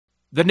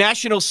The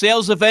national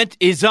sales event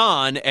is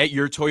on at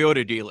your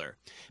Toyota dealer,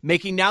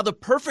 making now the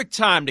perfect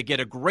time to get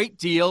a great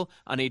deal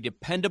on a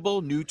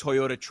dependable new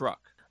Toyota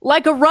truck.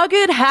 Like a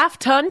rugged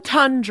half-ton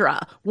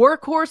Tundra,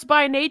 workhorse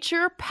by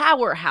nature,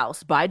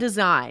 powerhouse by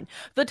design.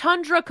 The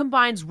Tundra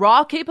combines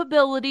raw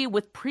capability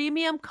with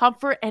premium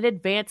comfort and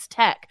advanced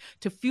tech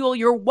to fuel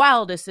your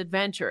wildest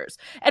adventures.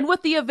 And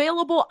with the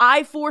available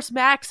iForce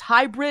Max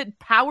hybrid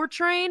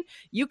powertrain,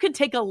 you can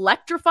take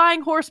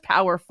electrifying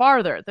horsepower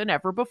farther than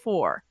ever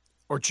before.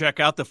 Or check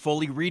out the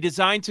fully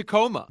redesigned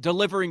Tacoma,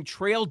 delivering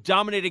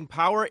trail-dominating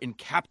power in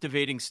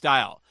captivating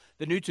style.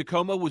 The new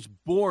Tacoma was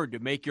born to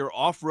make your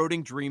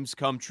off-roading dreams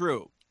come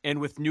true.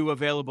 And with new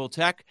available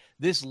tech,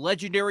 this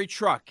legendary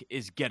truck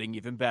is getting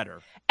even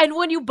better. And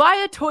when you buy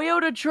a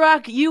Toyota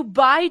truck, you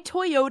buy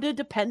Toyota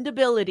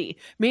dependability,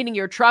 meaning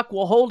your truck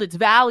will hold its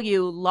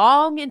value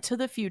long into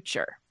the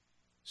future.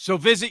 So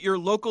visit your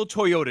local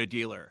Toyota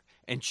dealer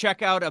and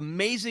check out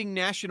amazing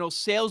national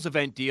sales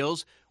event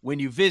deals when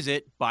you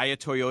visit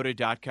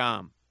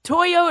buyatoyota.com.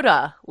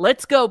 Toyota,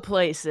 let's go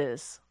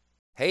places.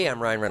 Hey, I'm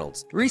Ryan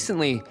Reynolds.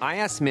 Recently, I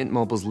asked Mint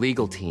Mobile's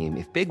legal team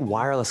if big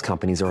wireless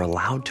companies are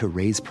allowed to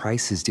raise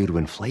prices due to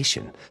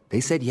inflation.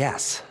 They said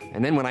yes.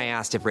 And then when I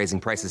asked if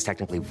raising prices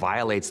technically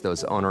violates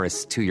those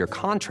onerous two-year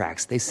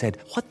contracts, they said,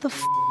 "What the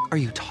f*** are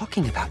you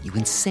talking about, you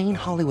insane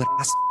Hollywood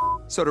ass?"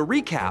 So to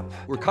recap,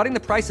 we're cutting the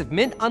price of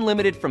Mint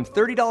Unlimited from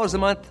 $30 a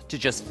month to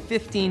just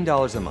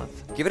 $15 a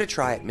month. Give it a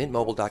try at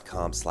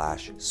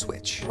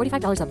mintmobile.com/switch.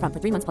 $45 up front for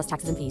 3 months plus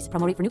taxes and fees.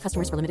 Promo rate for new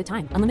customers for limited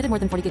time. Unlimited more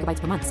than 40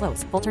 gigabytes per month.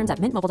 Slows full terms at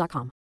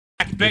mintmobile.com.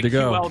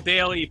 BetQL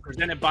Daily,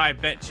 presented by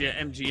Betcha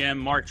MGM.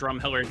 Mark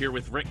Drumheller here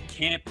with Rick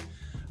Camp.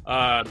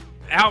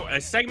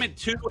 Segment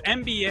 2,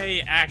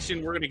 NBA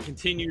action. We're going to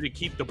continue to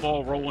keep the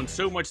ball rolling.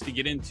 So much to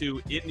get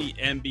into in the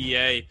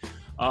NBA.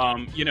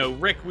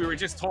 Rick, we were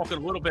just talking a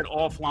little bit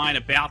offline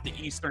about the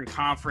Eastern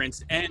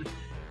Conference and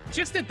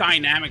just the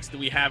dynamics that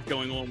we have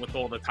going on with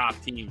all the top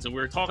teams. And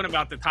we were talking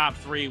about the top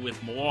three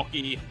with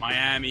Milwaukee,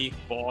 Miami,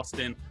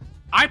 Boston.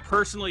 I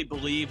personally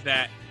believe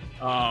that,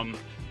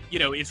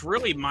 it's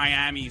really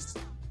Miami's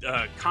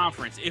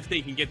conference if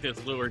they can get this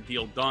Lillard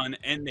deal done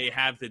and they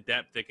have the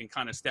depth that can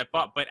kind of step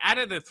up. But out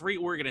of the three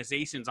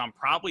organizations, I'm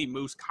probably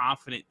most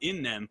confident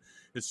in them,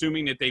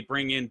 assuming that they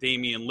bring in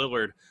Damian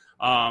Lillard.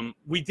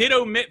 We did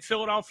omit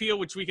Philadelphia,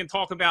 which we can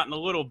talk about in a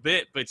little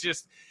bit, but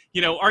just,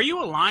 are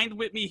you aligned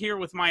with me here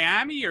with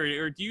Miami,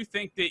 or do you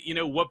think that,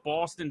 what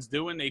Boston's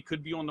doing, they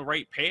could be on the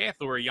right path,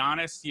 or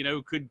Giannis,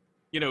 could,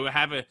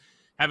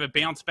 have a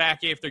bounce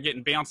back after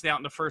getting bounced out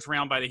in the first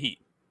round by the Heat?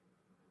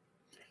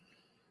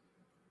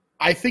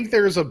 I think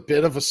there's a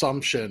bit of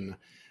assumption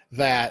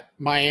that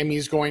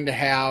Miami's going to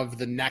have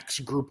the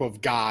next group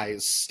of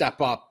guys step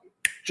up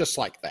just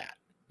like that,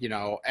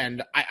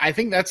 and I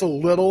think that's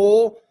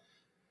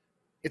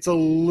it's a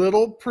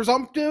little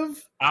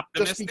presumptive.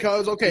 Optimistic. Just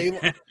because,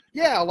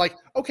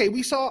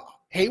 we saw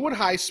Haywood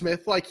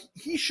Highsmith,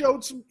 he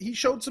showed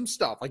some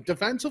stuff. Like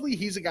defensively,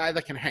 he's a guy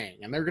that can hang,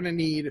 and they're going to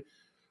need,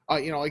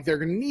 they're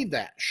going to need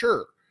that,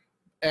 sure.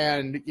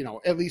 And,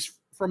 at least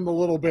from the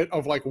little bit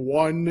of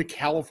one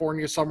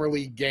California Summer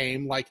League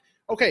game,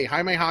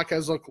 Jaime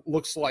Jaquez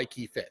looks like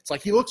he fits.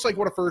 He looks like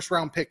what a first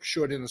round pick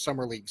should in a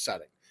Summer League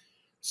setting.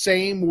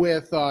 Same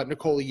with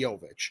Nikola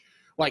Jovic.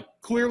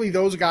 Clearly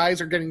those guys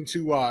are getting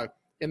to,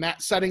 in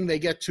that setting, they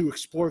get to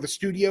explore the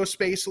studio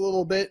space a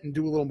little bit and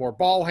do a little more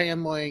ball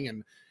handling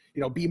and,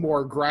 be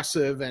more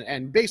aggressive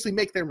and basically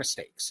make their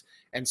mistakes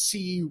and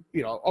see,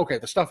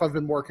 the stuff I've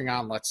been working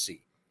on, let's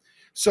see.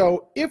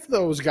 So if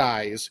those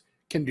guys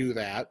can do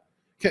that,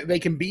 they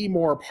can be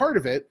more a part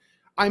of it.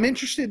 I'm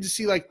interested to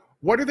see,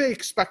 what are they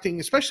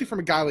expecting, especially from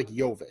a guy like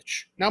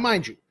Jovic? Now,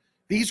 mind you,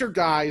 these are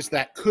guys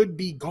that could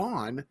be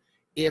gone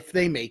if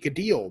they make a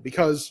deal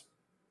because –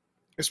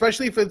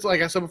 especially if it's,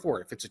 like I said before,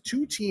 if it's a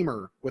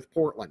two-teamer with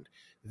Portland,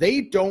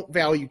 they don't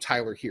value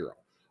Tyler Hero.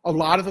 A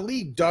lot of the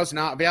league does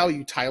not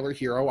value Tyler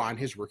Hero on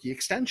his rookie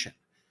extension.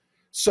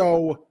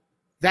 So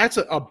that's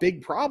a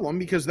big problem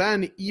because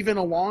then even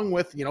along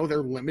with,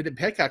 their limited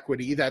pick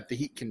equity that the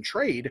Heat can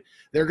trade,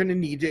 they're going to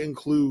need to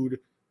include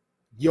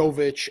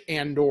Jovic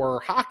and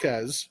or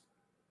Jaquez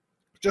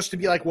just to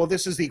be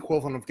this is the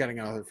equivalent of getting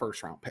another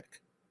first-round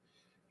pick.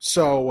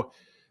 So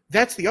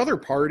that's the other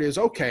part is,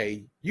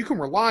 you can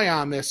rely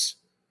on this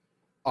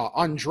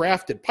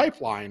undrafted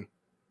pipeline,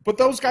 but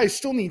those guys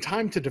still need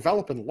time to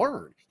develop and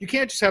learn. You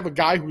can't just have a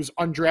guy who's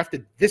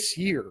undrafted this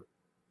year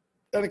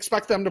and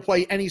expect them to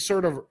play any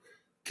sort of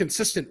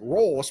consistent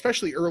role,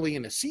 especially early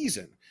in a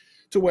season,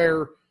 to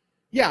where,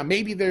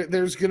 maybe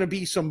there's going to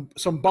be some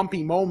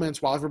bumpy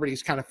moments while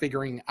everybody's kind of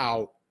figuring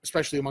out,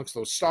 especially amongst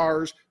those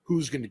stars,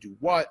 who's going to do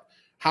what,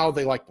 how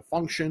they like to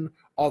function,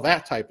 all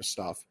that type of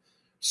stuff.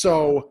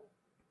 So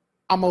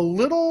I'm a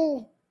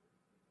little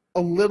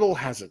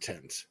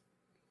hesitant.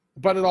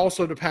 But it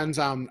also depends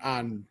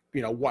on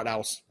what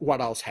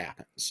else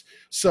happens.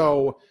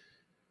 So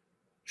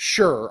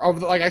sure,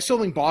 I still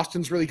think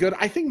Boston's really good.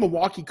 I think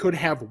Milwaukee could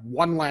have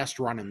one last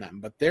run in them,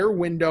 but their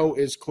window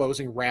is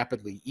closing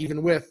rapidly,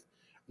 even with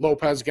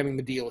Lopez getting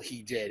the deal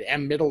he did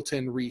and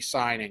Middleton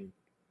re-signing.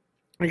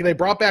 Like, they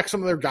brought back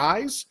some of their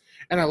guys,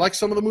 and I like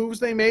some of the moves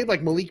they made,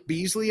 like Malik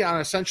Beasley on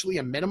essentially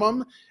a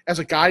minimum as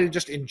a guy to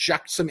just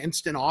inject some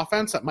instant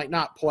offense that might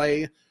not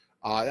play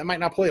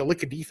a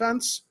lick of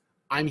defense.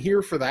 I'm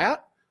here for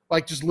that.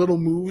 Like, just little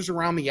moves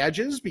around the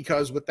edges,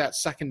 because with that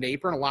second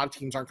apron, a lot of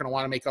teams aren't going to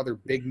want to make other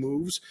big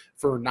moves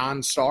for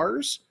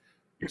non-stars.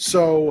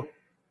 So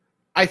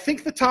I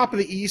think the top of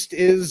the East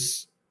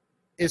is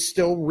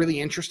still really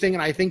interesting,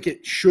 and I think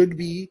it should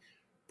be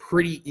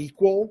pretty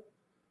equal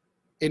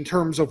in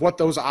terms of what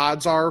those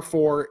odds are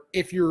for,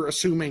 if you're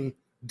assuming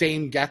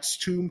Dame gets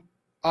to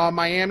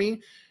Miami.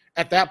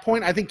 At that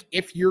point, I think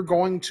if you're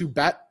going to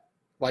bet,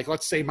 like,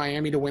 let's say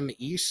Miami to win the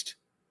East,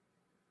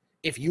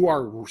 if you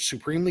are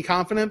supremely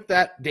confident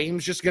that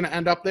Dame's just going to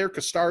end up there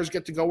because stars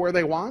get to go where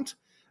they want,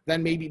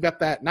 then maybe bet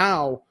that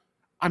now.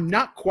 I'm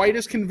not quite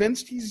as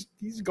convinced he's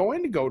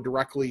going to go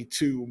directly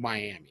to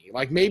Miami.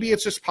 Like, maybe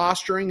it's just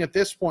posturing at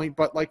this point,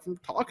 but like, from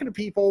talking to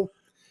people,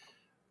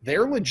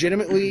 they're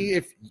legitimately,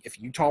 if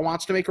Utah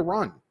wants to make a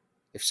run,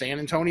 if San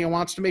Antonio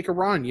wants to make a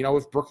run,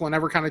 if Brooklyn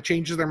ever kind of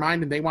changes their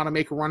mind and they want to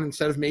make a run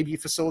instead of maybe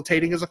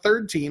facilitating as a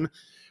third team,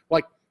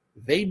 like,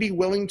 they'd be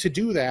willing to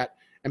do that.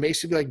 And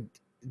basically, like,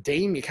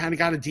 Dame, you kind of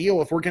got to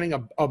deal if we're getting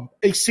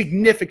a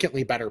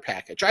significantly better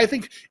package. I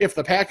think if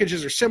the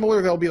packages are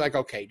similar, they'll be like,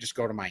 okay, just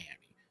go to Miami.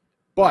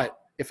 But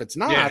if it's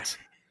not,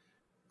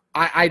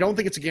 I don't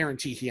think it's a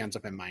guarantee he ends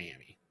up in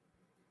Miami.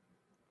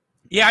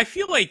 Yeah, I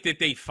feel like that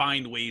they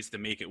find ways to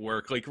make it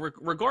work. Like,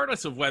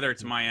 regardless of whether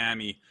it's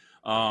Miami,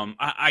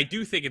 I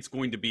do think it's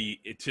going to be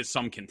to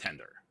some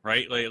contender,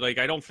 right? Like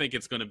I don't think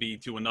it's going to be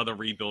to another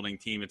rebuilding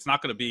team. It's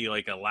not going to be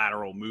like a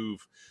lateral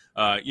move,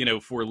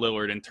 for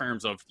Lillard in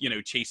terms of,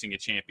 chasing a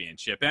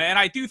championship. And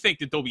I do think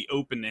that they'll be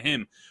open to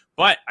him,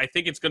 but I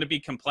think it's going to be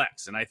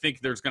complex. And I think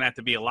there's going to have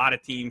to be a lot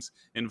of teams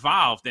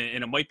involved.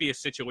 And it might be a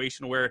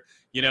situation where,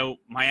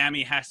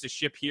 Miami has to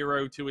ship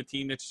Hero to a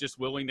team that's just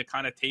willing to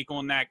kind of take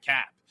on that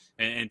cap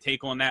and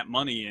take on that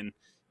money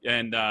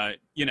and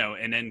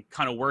then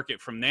kind of work it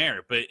from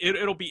there. But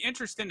it'll be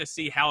interesting to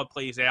see how it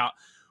plays out.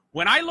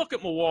 When I look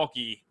at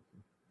Milwaukee,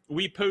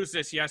 we posed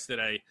this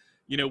yesterday,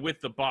 with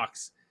the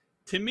Bucks.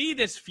 To me,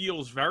 this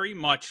feels very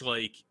much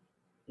like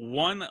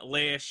one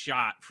last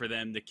shot for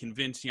them to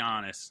convince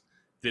Giannis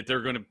that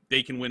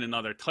they can win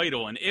another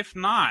title. And if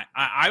not,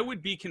 I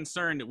would be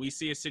concerned that we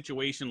see a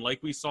situation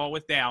like we saw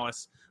with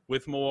Dallas,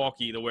 with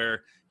Milwaukee, to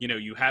where,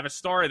 you have a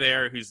star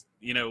there who's,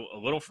 a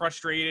little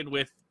frustrated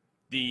with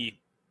the,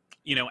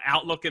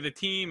 outlook of the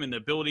team and the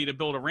ability to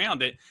build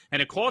around it.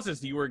 And it causes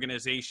the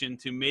organization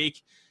to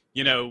make,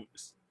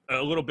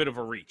 a little bit of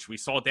a reach. We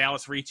saw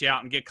Dallas reach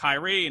out and get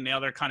Kyrie, and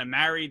now they're kind of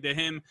married to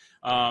him.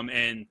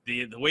 And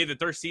the way that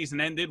their season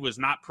ended was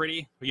not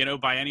pretty,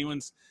 by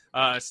anyone's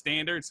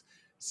standards.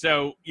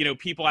 So,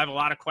 people have a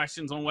lot of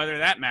questions on whether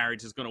that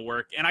marriage is going to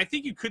work. And I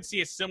think you could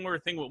see a similar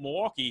thing with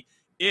Milwaukee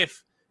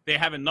if they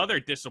have another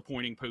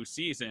disappointing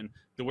postseason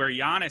to where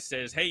Giannis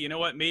says, hey, you know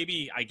what,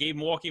 maybe I gave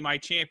Milwaukee my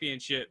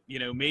championship.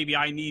 Maybe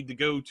I need to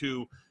go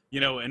to,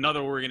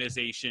 another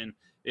organization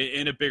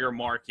in a bigger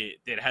market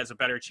that has a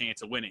better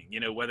chance of winning,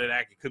 whether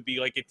that could be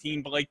like a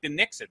team like the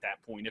Knicks at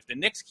that point, if the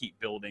Knicks keep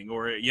building,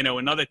 or,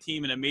 another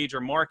team in a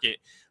major market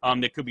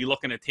that could be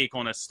looking to take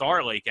on a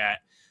star like that.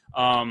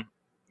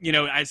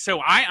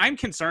 So I'm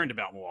concerned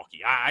about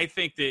Milwaukee. I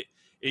think that,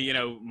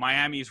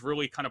 Miami's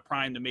really kind of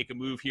primed to make a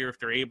move here if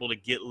they're able to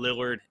get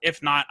Lillard.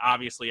 If not,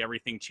 obviously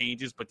everything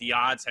changes, but the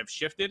odds have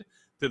shifted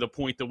to the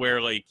point to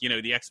where, like,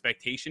 the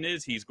expectation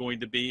is he's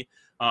going to be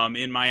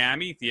in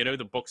Miami.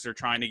 The books are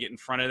trying to get in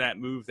front of that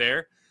move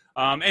there.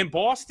 And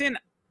Boston,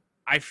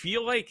 I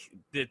feel like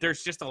that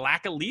there's just a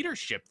lack of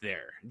leadership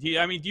there. Do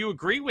you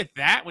agree with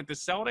that? With the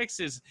Celtics,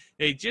 is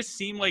they just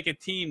seem like a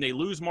team. They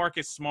lose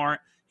Marcus Smart.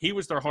 He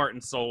was their heart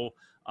and soul.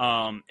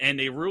 And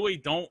they really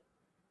don't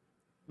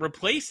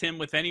replace him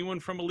with anyone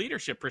from a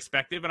leadership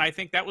perspective. And I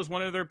think that was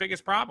one of their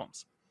biggest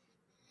problems.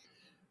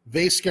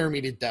 They scare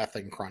me to death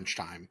in crunch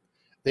time.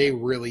 They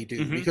really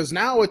do. Mm-hmm. Because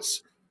now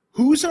it's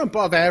who's an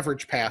above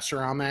average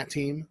passer on that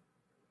team?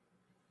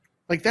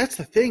 Like, that's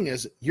the thing,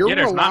 is you're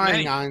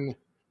relying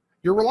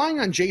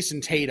on Jason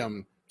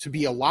Tatum to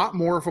be a lot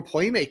more of a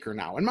playmaker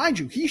now. And mind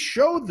you, he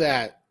showed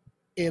that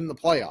in the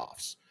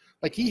playoffs.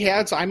 Like,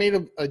 I made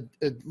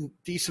a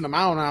decent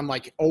amount on,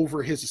 like,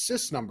 over his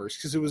assist numbers,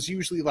 because it was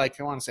usually like,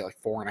 I want to say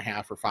like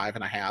 4.5 or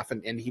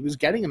 5.5, and he was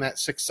getting in that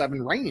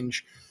 6-7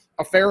 range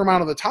a fair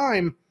amount of the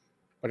time.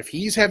 But if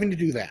he's having to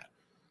do that,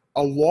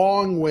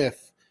 along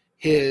with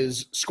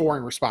his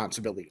scoring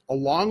responsibility,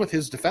 along with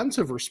his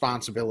defensive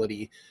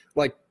responsibility,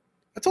 like,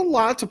 that's a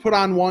lot to put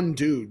on one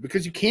dude,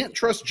 because you can't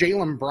trust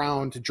Jaylen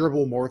Brown to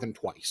dribble more than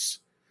twice.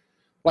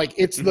 Like,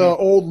 it's the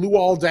old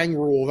Luol Deng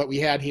rule that we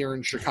had here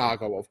in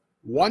Chicago of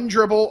one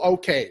dribble,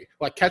 okay.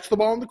 Like, catch the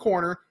ball in the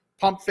corner,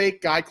 pump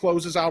fake, guy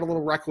closes out a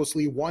little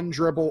recklessly, one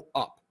dribble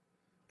up.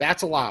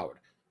 That's allowed.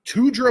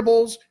 2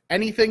 dribbles,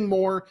 anything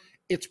more,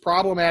 it's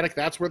problematic.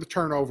 That's where the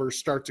turnovers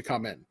start to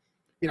come in.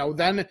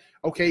 Then,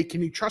 okay,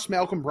 can you trust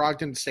Malcolm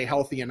Brogdon to stay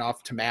healthy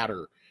enough to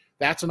matter?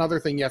 That's another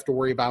thing you have to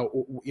worry about,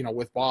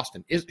 with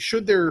Boston.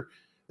 Should their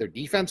their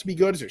defense be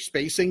good? Is their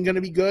spacing going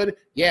to be good?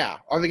 Yeah.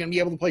 Are they going to be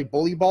able to play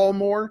bully ball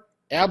more?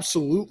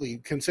 Absolutely,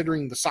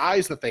 considering the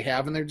size that they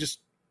have, and they're just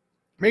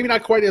maybe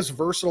not quite as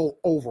versatile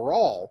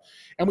overall.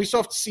 And we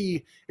still have to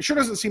see. It sure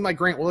doesn't seem like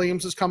Grant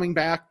Williams is coming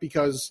back,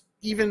 because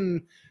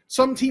even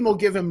some team will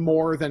give him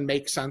more than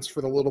makes sense for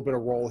the little bit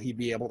of role he'd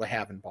be able to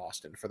have in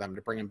Boston for them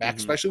to bring him back,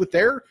 especially with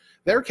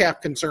their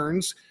cap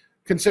concerns,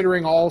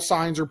 considering all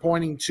signs are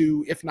pointing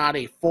to, if not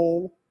a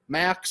full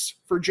max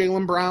for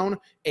Jaylen Brown,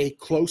 a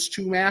close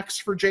to max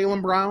for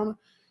Jaylen Brown,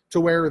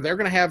 to where they're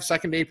going to have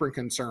second apron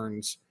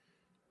concerns.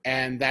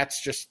 And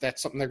that's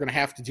something they're going to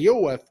have to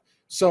deal with.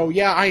 So,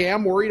 yeah, I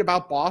am worried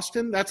about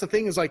Boston. That's the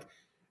thing, is like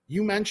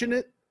you mentioned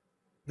it,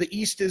 the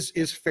East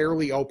is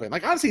fairly open.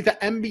 Like, honestly, the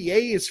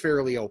NBA is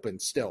fairly open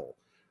still.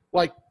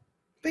 Like,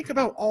 think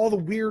about all the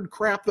weird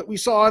crap that we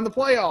saw in the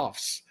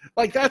playoffs.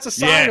 Like, that's a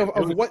sign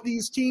of what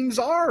these teams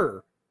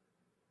are.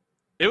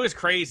 It was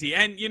crazy.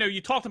 And,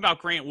 you talked about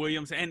Grant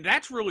Williams, and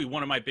that's really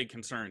one of my big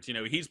concerns.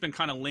 He's been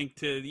kind of linked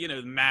to,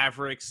 the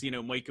Mavericks,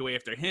 might go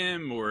after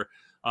him, or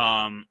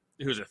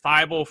who's a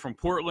Thibault from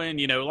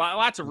Portland,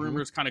 lots of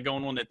rumors kind of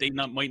going on that they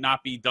might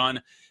not be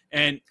done.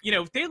 And,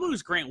 if they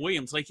lose Grant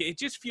Williams, like, it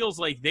just feels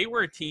like they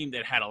were a team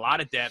that had a lot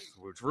of depth,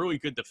 was really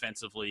good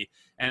defensively.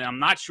 And I'm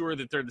not sure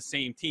that they're the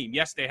same team.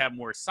 Yes, they have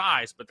more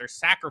size, but they're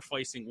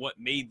sacrificing what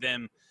made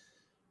them,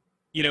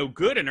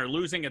 good, and are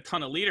losing a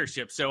ton of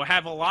leadership. So I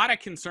have a lot of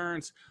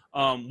concerns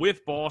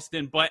with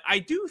Boston, but I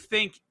do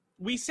think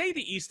we say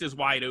the East is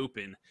wide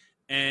open,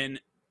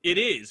 and it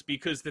is,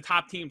 because the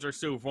top teams are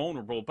so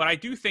vulnerable, but I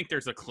do think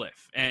there's a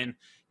cliff. And,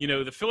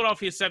 the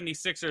Philadelphia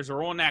 76ers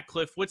are on that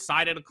cliff. What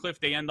side of the cliff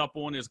they end up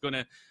on is going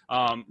to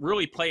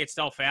really play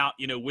itself out,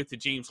 with the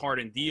James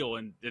Harden deal,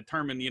 and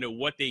determine,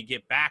 what they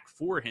get back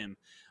for him.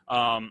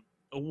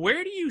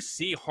 Where do you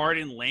see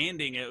Harden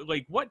landing?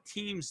 Like, what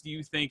teams do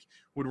you think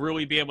would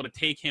really be able to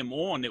take him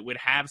on that would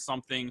have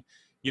something,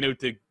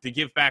 to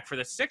give back for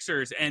the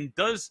Sixers? And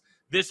does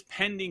this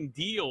pending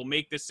deal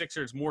make the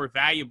Sixers more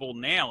valuable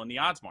now in the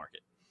odds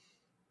market?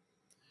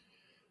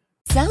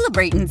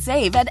 Celebrate and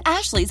save at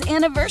Ashley's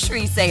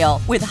Anniversary Sale.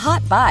 With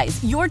Hot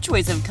Buys, your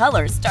choice of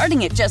colors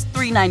starting at just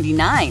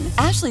 $3.99.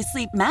 Ashley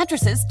Sleep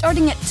mattresses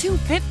starting at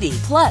 $2.50.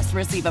 Plus,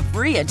 receive a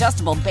free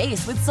adjustable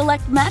base with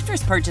select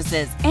mattress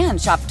purchases. And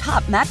shop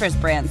top mattress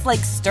brands like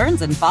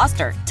Stearns &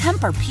 Foster,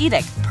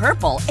 Tempur-Pedic,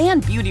 Purple,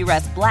 and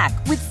Beautyrest Black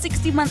with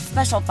 60-month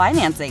special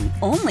financing.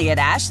 Only at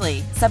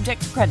Ashley.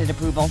 Subject to credit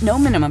approval. No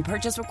minimum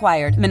purchase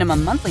required.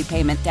 Minimum monthly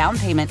payment, down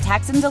payment,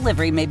 tax, and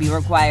delivery may be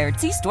required.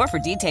 See store for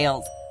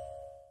details.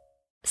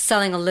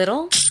 Selling a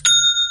little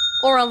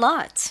or a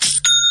lot?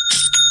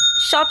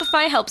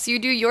 Shopify helps you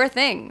do your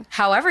thing,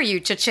 however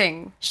you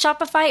cha-ching.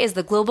 Shopify is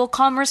the global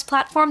commerce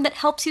platform that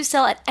helps you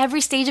sell at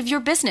every stage of your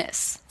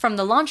business. From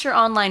the launch your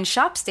online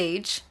shop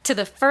stage, to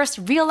the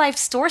first real-life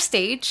store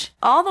stage,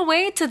 all the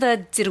way to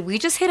the did we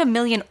just hit 1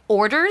 million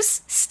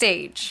orders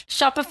stage.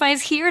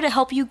 Shopify's here to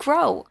help you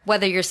grow.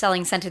 Whether you're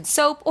selling scented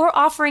soap or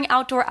offering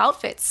outdoor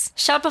outfits,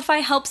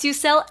 Shopify helps you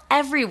sell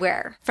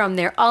everywhere. From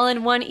their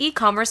all-in-one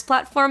e-commerce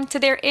platform to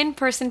their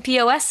in-person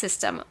POS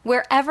system,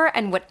 wherever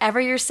and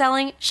whatever you're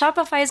selling,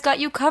 Shopify's got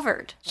you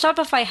covered.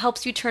 Shopify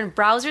helps you turn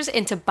browsers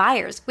into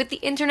buyers with the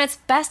internet's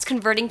best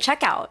converting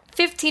checkout.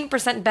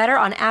 15% better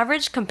on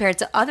average compared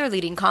to other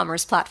leading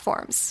commerce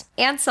platforms.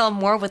 And sell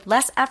more with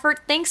less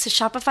effort thanks to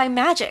Shopify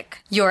Magic,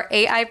 your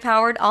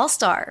AI-powered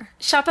all-star.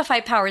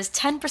 Shopify powers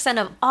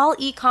 10% of all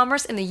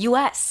e-commerce in the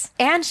U.S.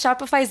 And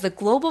Shopify is the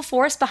global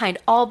force behind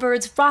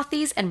Allbirds,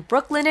 Rothy's, and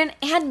Brooklinen,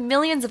 and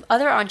millions of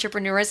other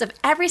entrepreneurs of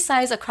every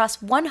size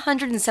across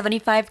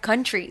 175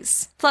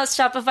 countries. Plus,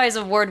 Shopify's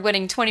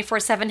award-winning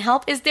 24/7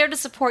 help is there to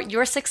support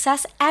your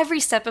success every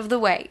step of the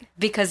way.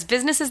 Because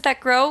businesses that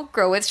grow,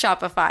 grow with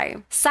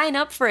Shopify. Sign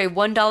up for a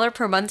 $1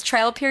 per month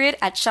trial period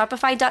at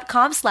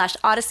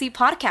shopify.com/Odyssey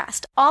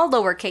Podcast, all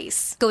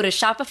lowercase. Go to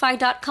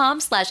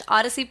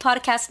shopify.com/Odyssey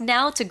Podcast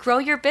now to grow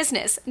your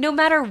business, no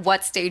matter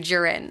what stage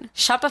you're in.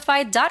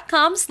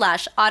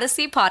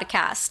 Shopify.com/Odyssey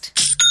Podcast.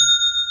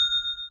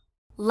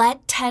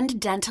 Let Tend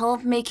Dental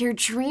make your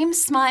dream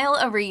smile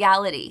a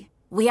reality.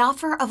 We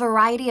offer a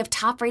variety of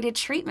top-rated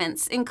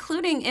treatments,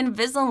 including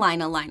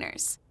Invisalign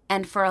aligners.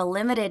 And for a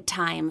limited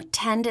time,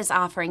 Tend is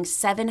offering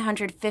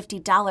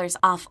 $750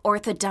 off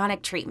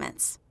orthodontic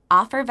treatments.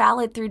 Offer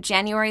valid through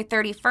January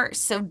 31st,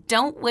 so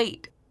don't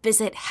wait.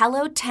 Visit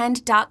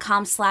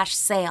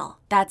hellotend.com/sale.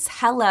 That's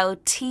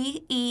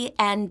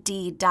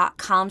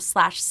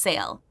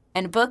hellotend.com/sale.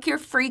 And book your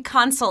free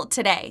consult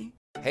today.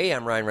 Hey,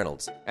 I'm Ryan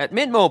Reynolds. At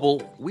Mint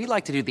Mobile, we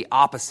like to do the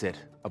opposite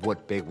of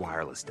what Big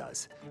Wireless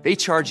does. They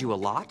charge you a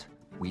lot.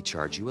 We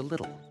charge you a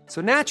little.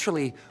 So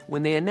naturally,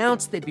 when they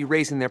announced they'd be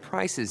raising their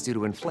prices due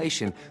to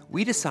inflation,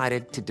 we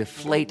decided to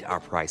deflate our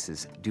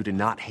prices due to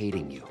not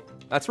hating you.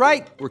 That's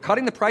right. We're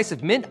cutting the price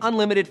of Mint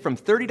Unlimited from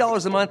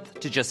 $30 a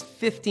month to just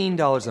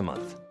 $15 a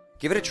month.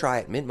 Give it a try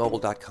at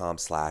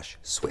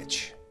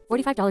mintmobile.com/switch.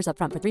 $45 up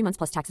front for 3 months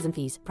plus taxes and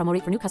fees. Promo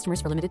rate for new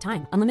customers for limited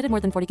time. Unlimited more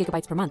than 40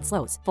 gigabytes per month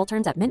slows. Full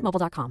terms at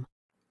mintmobile.com.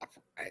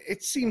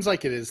 It seems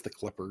like it is the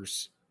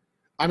Clippers.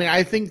 I mean,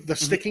 I think the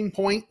sticking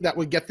point that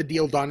would get the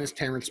deal done is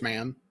Terrence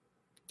Mann.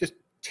 Just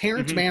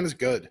Terrence Mann is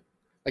good.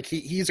 Like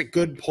he's a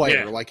good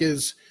player. Yeah. Like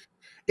it's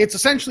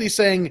essentially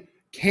saying,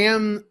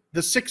 can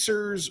the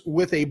Sixers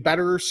with a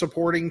better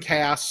supporting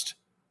cast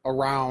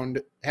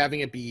around having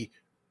it be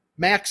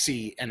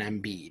Maxey and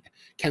Embiid,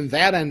 can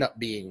that end up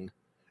being,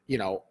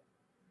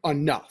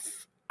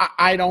 enough?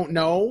 I don't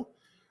know.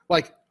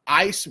 Like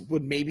I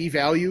would maybe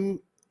value,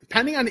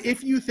 depending on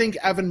if you think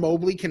Evan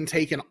Mobley can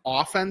take an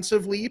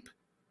offensive leap,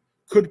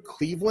 could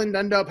Cleveland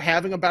end up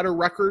having a better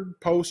record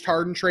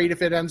post-Harden trade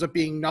if it ends up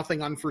being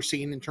nothing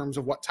unforeseen in terms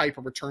of what type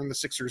of return the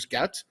Sixers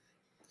get?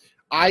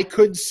 I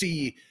could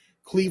see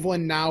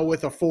Cleveland now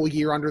with a full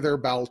year under their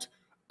belt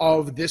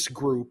of this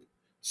group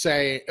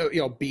say,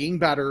 being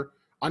better,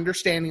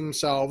 understanding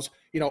themselves,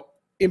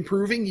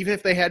 improving even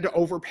if they had to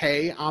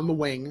overpay on the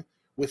wing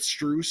with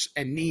Strus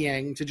and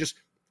Niang to just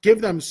give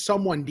them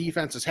someone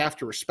defenses have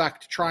to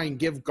respect, to try and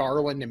give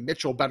Garland and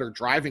Mitchell better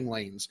driving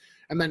lanes.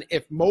 And then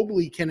if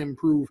Mobley can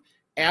improve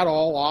at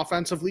all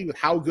offensively with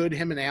how good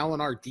him and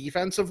Allen are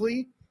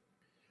defensively,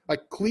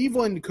 like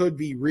Cleveland could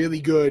be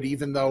really good,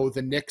 even though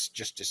the Knicks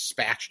just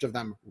dispatched of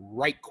them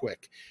right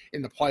quick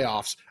in the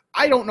playoffs.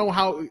 I don't know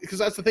how, because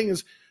that's the thing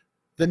is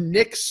the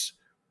Knicks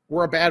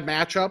were a bad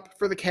matchup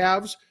for the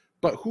Cavs,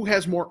 but who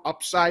has more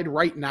upside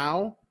right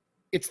now?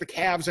 It's the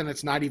Cavs, and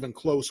it's not even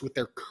close with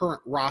their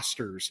current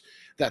rosters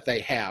that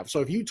they have.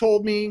 So if you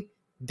told me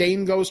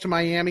Dame goes to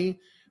Miami,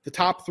 the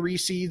top 3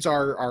 seeds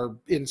are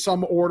in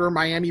some order,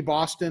 Miami,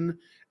 Boston,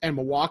 and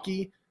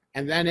Milwaukee.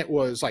 And then it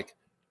was like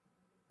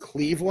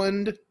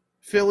Cleveland,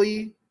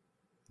 Philly,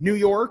 New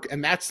York,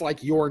 and that's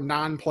like your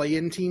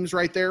non-play-in teams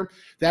right there.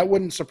 That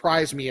wouldn't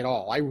surprise me at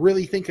all. I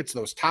really think it's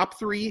those top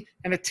 3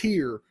 and a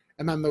tier,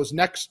 and then those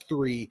next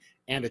 3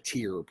 and a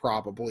tier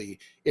probably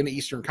in the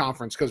Eastern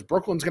Conference, because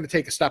Brooklyn's going to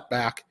take a step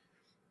back.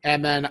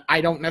 And then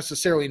I don't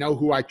necessarily know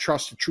who I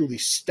trust to truly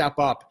step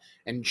up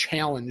and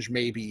challenge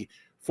maybe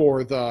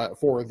for the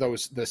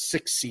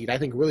 6th seed. I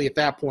think really at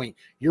that point,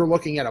 you're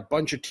looking at a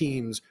bunch of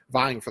teams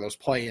vying for those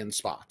play-in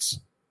spots.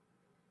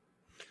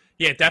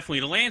 Yeah, definitely.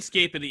 The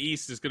landscape of the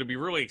East is going to be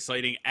really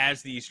exciting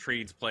as these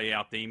trades play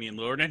out, Damian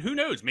Lillard. And who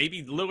knows,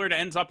 maybe Lillard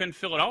ends up in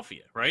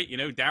Philadelphia, right?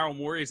 Daryl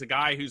Morey is a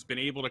guy who's been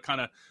able to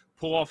kind of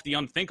pull off the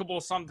unthinkable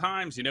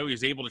sometimes.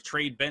 He's able to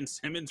trade Ben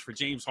Simmons for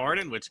James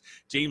Harden, which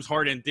James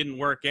Harden didn't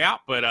work out,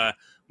 but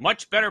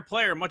much better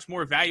player, much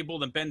more valuable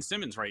than Ben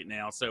Simmons right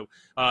now. So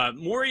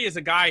Morey is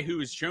a guy who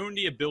has shown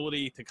the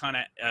ability to kind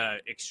of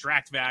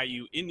extract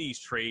value in these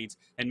trades.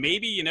 And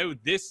maybe,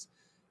 this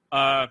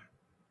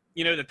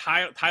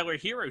the Tyler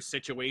Hero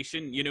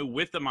situation,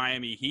 with the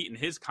Miami Heat and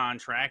his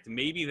contract,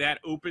 maybe that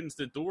opens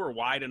the door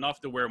wide enough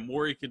to where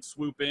Morey could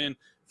swoop in,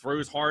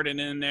 throws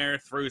Harden in there,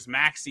 throws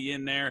Maxey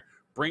in there,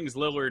 brings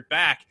Lillard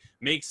back,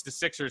 makes the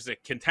Sixers a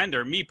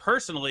contender. Me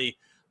personally,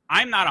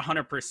 I'm not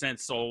 100%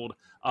 sold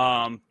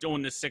on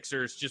the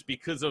Sixers just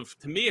because of,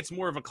 to me, it's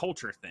more of a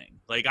culture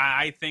thing. Like,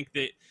 I think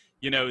that,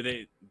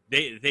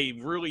 they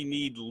really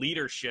need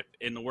leadership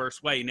in the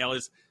worst way. Now,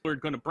 is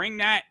Lillard going to bring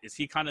that? Is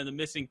he kind of the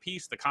missing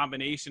piece, the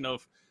combination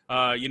of,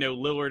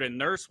 Lillard and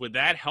Nurse? Would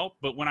that help?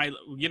 But when I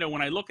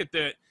look at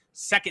the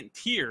second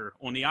tier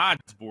on the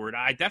odds board,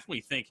 I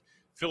definitely think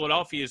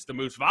Philadelphia is the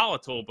most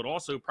volatile, but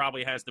also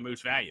probably has the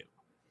most value.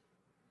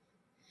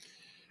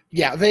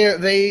 Yeah,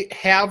 they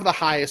have the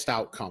highest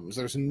outcomes.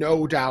 There's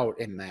no doubt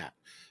in that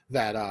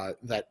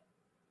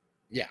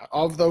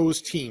of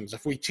those teams,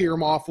 if we tier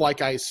them off,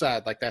 like I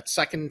said, like that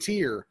second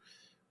tier,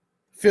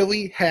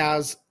 Philly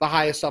has the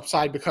highest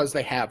upside because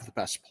they have the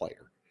best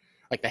player.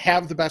 Like they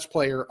have the best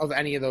player of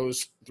any of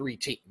those 3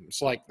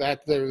 teams. Like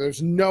that,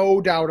 there's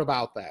no doubt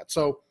about that.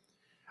 So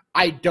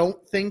I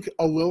don't think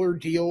a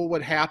Lillard deal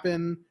would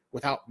happen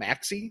without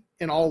Maxey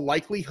in all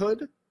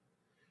likelihood.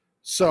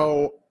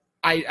 So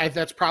I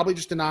that's probably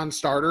just a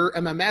non-starter.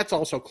 And then that's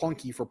also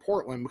clunky for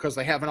Portland because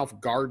they have enough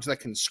guards that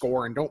can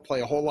score and don't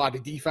play a whole lot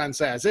of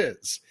defense as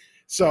is.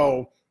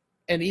 So,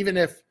 and even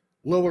if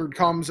Lillard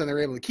comes and they're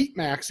able to keep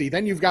Maxey,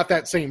 then you've got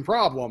that same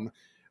problem,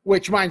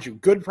 which, mind you,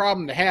 good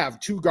problem to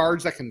have. 2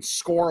 guards that can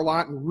score a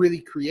lot and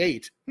really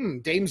create.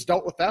 Dame's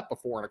dealt with that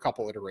before in a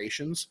couple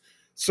iterations.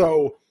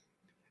 So,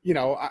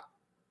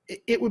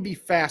 it would be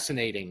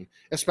fascinating,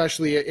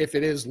 especially if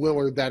it is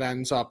Lillard that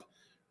ends up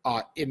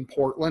in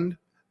Portland.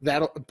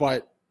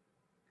 But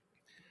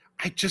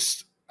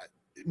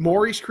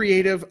Morey's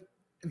creative.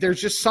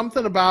 There's just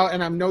something about,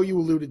 and I know you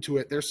alluded to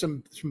it, there's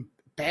some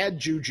bad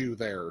juju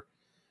there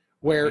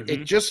where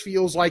it just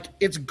feels like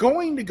it's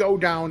going to go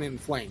down in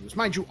flames.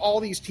 Mind you, all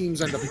these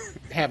teams end up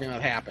having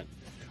that happen.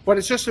 But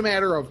it's just a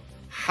matter of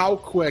how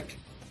quick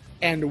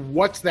and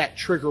what's that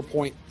trigger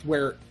point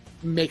where it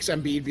makes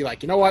Embiid be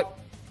like, you know what?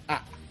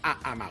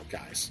 I'm out,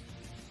 guys.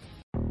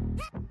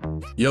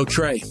 Yo,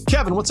 Trey.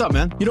 Kevin, what's up,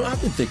 man? You know, I've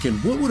been thinking,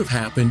 what would have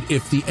happened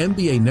if the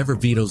NBA never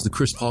vetoes the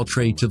Chris Paul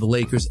trade to the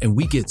Lakers and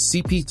we get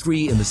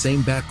CP3 in the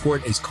same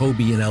backcourt as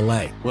Kobe in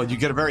LA? Well, you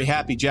get a very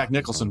happy Jack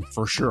Nicholson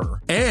for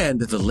sure.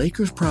 And the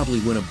Lakers probably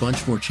win a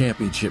bunch more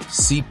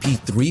championships.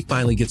 CP3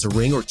 finally gets a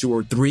ring or 2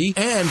 or 3,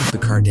 and the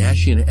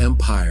Kardashian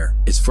empire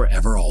is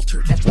forever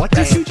altered. What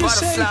did you just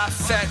say?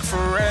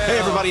 Hey,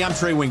 everybody, I'm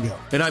Trey Wingo.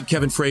 And I'm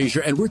Kevin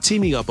Frazier, and we're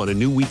teaming up on a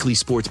new weekly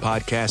sports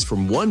podcast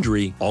from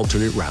Wondery,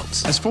 Alternate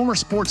Routes. As former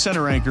Sports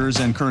Center anchors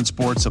and current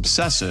sports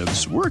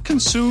obsessives, we're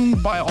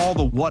consumed by all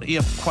the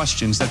what-if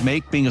questions that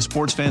make being a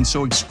sports fan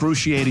so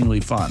excruciatingly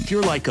fun. If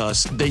you're like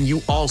us, then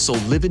you also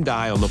live and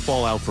die on the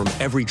fallout from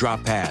every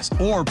drop pass.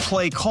 Or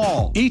play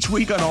call. Each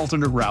week on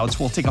Alternate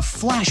Routes, we'll take a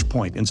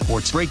flashpoint in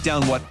sports, break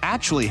down what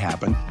actually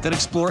happened, then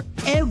explore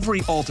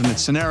every alternate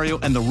scenario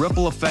and the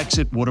ripple effects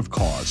it would have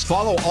caused.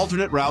 Follow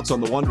Alternate Routes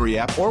on the Wondery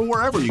app or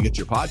wherever you get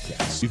your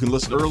podcasts. You can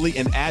listen early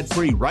and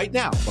ad-free right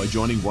now by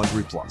joining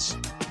Wondery Plus.